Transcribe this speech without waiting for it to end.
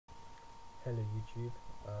Hello YouTube,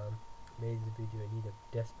 made the video. I need a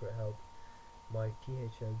desperate help. My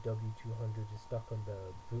THL W200 is stuck on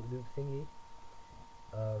the Bootloop thingy,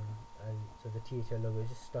 and so the THL logo is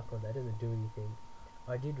just stuck on that. It doesn't do anything.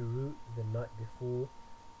 I did root the night before,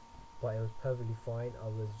 but it was perfectly fine. I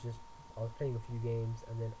was playing a few games,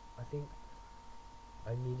 and then I think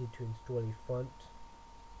I needed to install a font,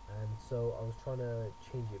 and so I was trying to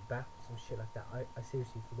change it back or some shit like that. I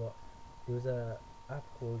seriously forgot. There was a app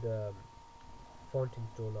called font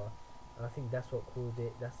installer, and I think that's what caused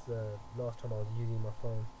it. That's the last time I was using my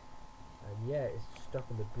phone, and yeah, it's stuck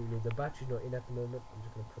on the bootloop. The battery's not in at the moment. I'm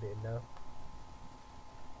just gonna put it in now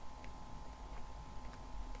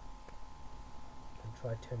and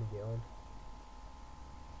try turning it on.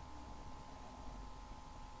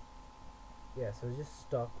 Yeah, so it's just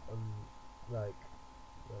stuck on, like,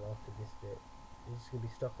 well, after this bit it's just gonna be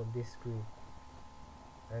stuck on this screen,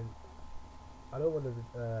 and I don't want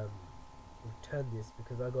to return this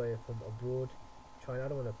because I got it from abroad, China. I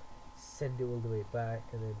don't want to send it all the way back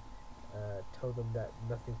and then tell them that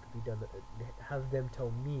nothing could be done, have them tell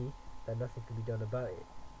me that nothing can be done about it,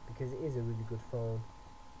 because it is a really good phone.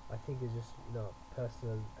 I think it's just,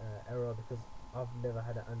 personal error, because I've never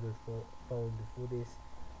had an Android phone before this.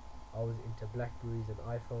 I was into Blackberries and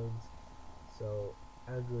iPhones, so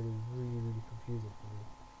Android is really confusing for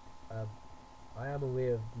me. um, I am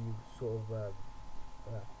aware of the sort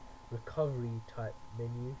of recovery type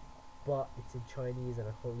menu, but it's in Chinese and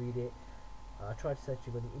I can't read it. I tried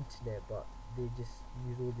searching on the internet, but they just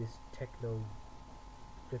use all this techno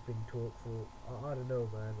flipping talk for, I don't know,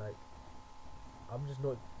 man. Like, I'm just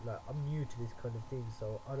not, like, I'm new to this kind of thing,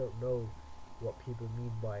 so I don't know what people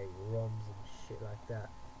mean by ROMs and shit like that.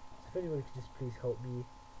 So if anyone could just please help me.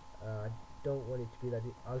 I don't want it to be like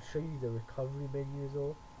it. I'll show you the recovery menu as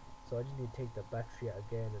well. So I just need to take the battery out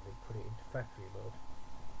again and then put it into factory mode.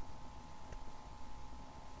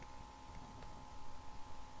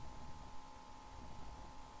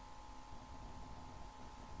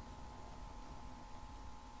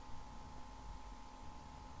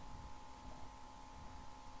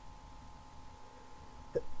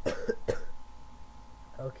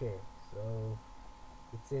 Okay, so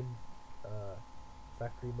it's in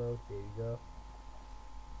factory mode. There you go.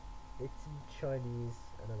 It's in Chinese,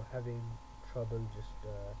 and I'm having trouble just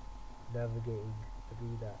navigating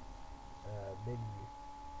through that menu.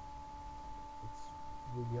 It's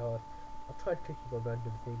really hard. I've tried clicking on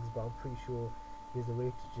random things, but I'm pretty sure there's a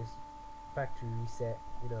way to just factory reset,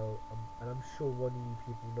 and I'm sure one of you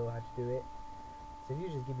people know how to do it. So if you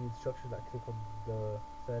just give me instructions, like click on the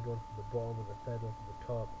third one from the bottom and the third one from the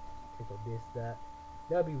top, click on this,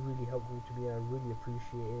 that'd be really helpful to me. I really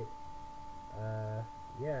appreciate it.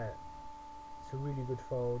 Yeah, it's a really good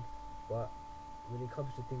phone, but when it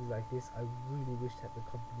comes to things like this, I really wish that the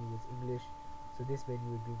company was English, so this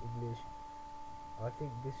menu would be in English. I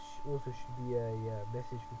think this also should be a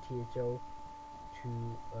message for THL to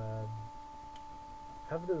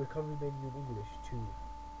have the recovery menu in English too,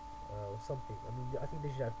 or something. I mean, I think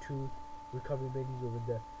they should have two recovery menus, or when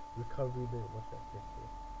the recovery menu, what's that?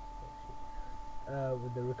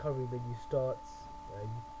 When the recovery menu starts, you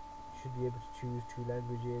should be able to choose two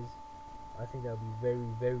languages. I think that would be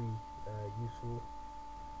very useful.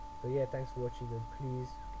 So yeah, thanks for watching, and please,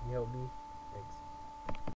 can you help me? Thanks.